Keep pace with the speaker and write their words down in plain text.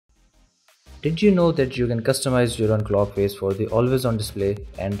Did you know that you can customize your own clock face for the always on display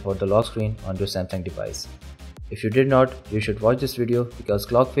and for the lock screen on your Samsung device? If you did not, you should watch this video because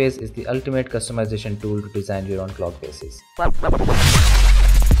Clockface is the ultimate customization tool to design your own clock faces.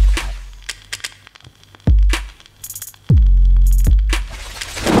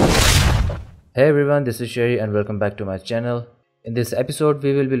 Hey everyone, this is Sherry and welcome back to my channel. In this episode,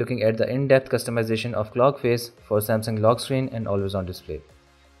 we will be looking at the in-depth customization of Clockface for Samsung lock screen and always on display.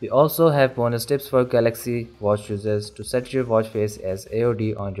 We also have bonus tips for Galaxy Watch users to set your watch face as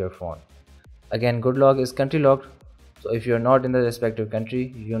AOD on your phone. Again, Goodlock is country locked, so if you are not in the respective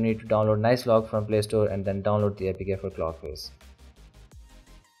country, you need to download NiceLock from Play Store and then download the APK for Clockface.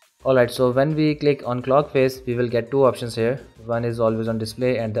 Alright, so when we click on Clockface, we will get two options here. One is always on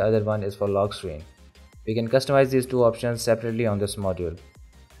display and the other one is for lock screen. We can customize these two options separately on this module.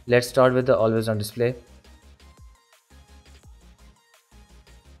 Let's start with the always on display.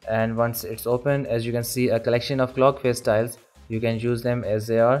 And once it's open, as you can see a collection of clock face styles. You can use them as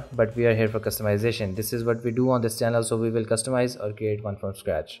they are, but we are here for customization. This is what we do on this channel, so we will customize or create one from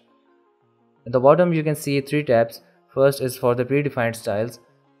scratch. At the bottom you can see three tabs. First is for the predefined styles.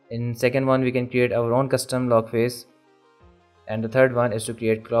 In second one we can create our own custom lock face, and the third one is to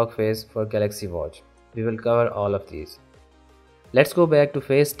create clock face for Galaxy Watch. We will cover all of these. Let's go back to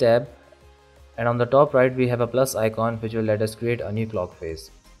face tab, and on the top right we have a plus icon which will let us create a new clock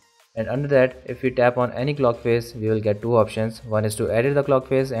face. And under that, if we tap on any clock face, we will get two options. One is to edit the clock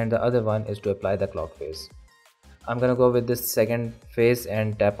face and the other one is to apply the clock face. I'm gonna go with this second face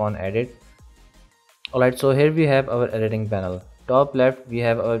and tap on edit. Alright, so here we have our editing panel. Top left we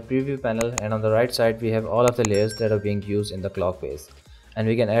have our preview panel, and on the right side we have all of the layers that are being used in the clock face. And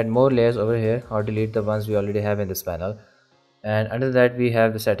we can add more layers over here or delete the ones we already have in this panel. And under that we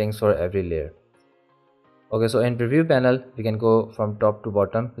have the settings for every layer. Okay, so in preview panel we can go from top to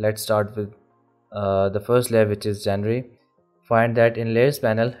bottom. Let's start with the first layer, which is January. Find that in layers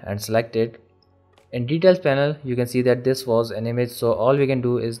panel and select it. In details panel you can see that this was an image, so all we can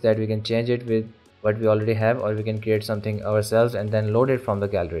do is that we can change it with what we already have, or we can create something ourselves and then load it from the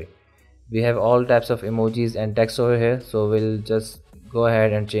gallery. We have all types of emojis and text over here, so we'll just go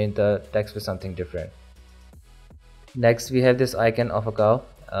ahead and change the text with something different. Next we have this icon of a cow.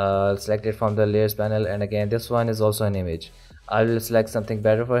 Select it from the layers panel, and again this one is also an image. I will select something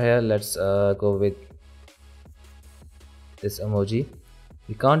better for here. Let's go with this emoji.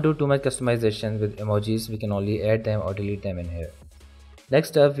 We can't do too much customization with emojis, we can only add them or delete them in here.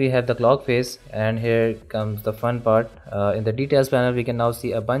 Next up we have the clock face, and here comes the fun part. In the details panel we can now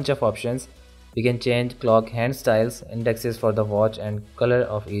see a bunch of options. We can change clock hand styles, indexes for the watch, and color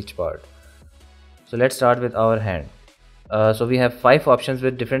of each part. So let's start with our hand. So we have 5 options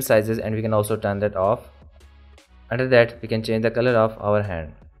with different sizes, and we can also turn that off. Under that we can change the color of our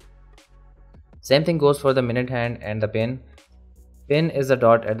hand. Same thing goes for the minute hand and the pin. Pin is the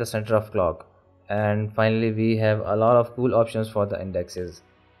dot at the center of clock. And finally we have a lot of cool options for the indexes,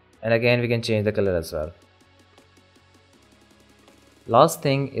 and again we can change the color as well. Last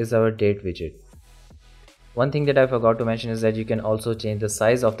thing is our date widget. One thing that I forgot to mention is that you can also change the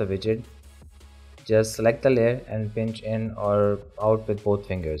size of the widget. Just select the layer and pinch in or out with both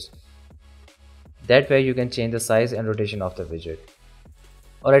fingers. That way you can change the size and rotation of the widget.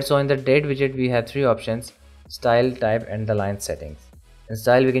 Alright, so in the date widget we have 3 options: style, type, and the line settings. In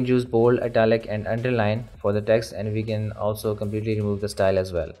style we can choose bold, italic, and underline for the text, and we can also completely remove the style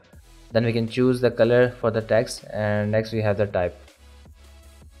as well. Then we can choose the color for the text, and next we have the type.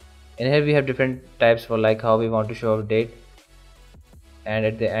 In here we have different types for like how we want to show our date. And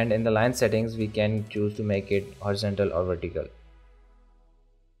at the end, in the line settings, we can choose to make it horizontal or vertical.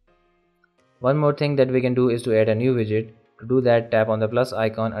 One more thing that we can do is to add a new widget. To do that, tap on the plus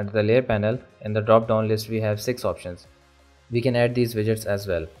icon under the layer panel. In the drop down list we have 6 options. We can add these widgets as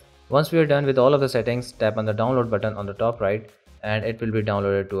well. Once we are done with all of the settings, tap on the download button on the top right, and it will be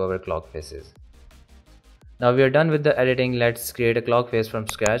downloaded to our clock faces. Now we are done with the editing. Let's create a clock face from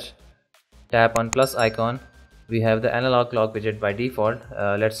scratch. Tap on plus icon. We have the analog clock widget by default.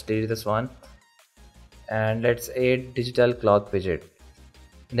 Let's delete this one, and let's add digital clock widget.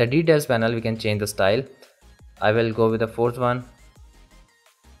 In the details panel we can change the style. I will go with the 4th one,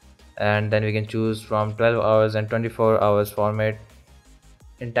 and then we can choose from 12 hours and 24 hours format.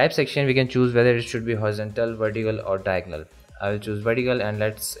 In type section we can choose whether it should be horizontal, vertical, or diagonal. I will choose vertical, and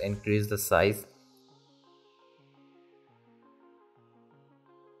let's increase the size.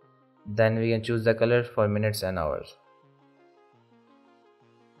 Then we can choose the color for minutes and hours.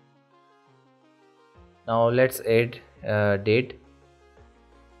 Now let's add date.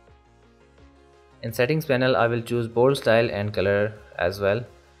 In settings panel I will choose bold style and color as well.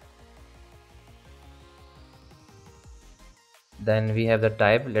 Then we have the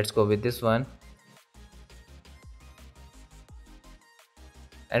type. Let's go with this one.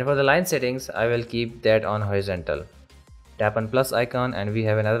 And for the line settings, I will keep that on horizontal. Tap on plus icon and we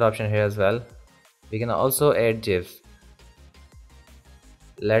have another option here as well. We can also add GIFs.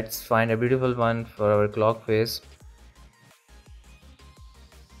 Let's find a beautiful one for our clock face.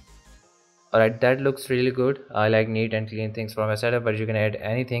 Alright, that looks really good. I like neat and clean things for my setup, but you can add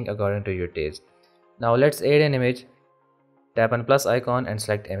anything according to your taste. Now let's add an image. Tap on plus icon and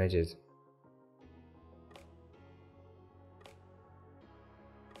select images.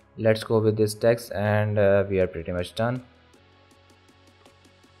 Let's go with this text and we are pretty much done.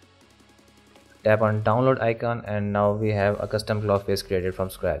 Tap on download icon and now we have a custom clock face created from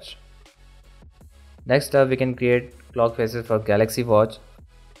scratch. Next up, we can create clock faces for Galaxy Watch.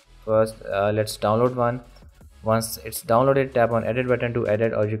 First, let's download one. Once it's downloaded, tap on edit button to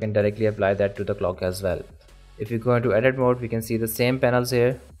edit, or you can directly apply that to the clock as well. If you go into edit mode, we can see the same panels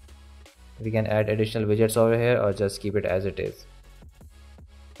here. We can add additional widgets over here or just keep it as it is.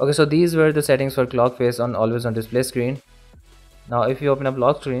 Okay, so these were the settings for clock face on always on display screen. Now if you open up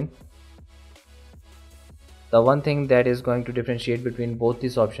lock screen, the one thing that is going to differentiate between both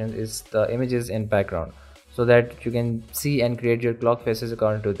these options is the images in background, so that you can see and create your clock faces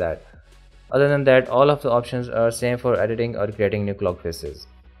according to that. Other than that, all of the options are same for editing or creating new clock faces.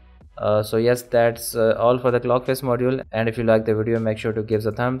 So yes, that's all for the clock face module, and if you like the video, make sure to give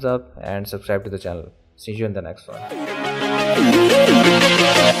a thumbs up and subscribe to the channel. See you in the next one.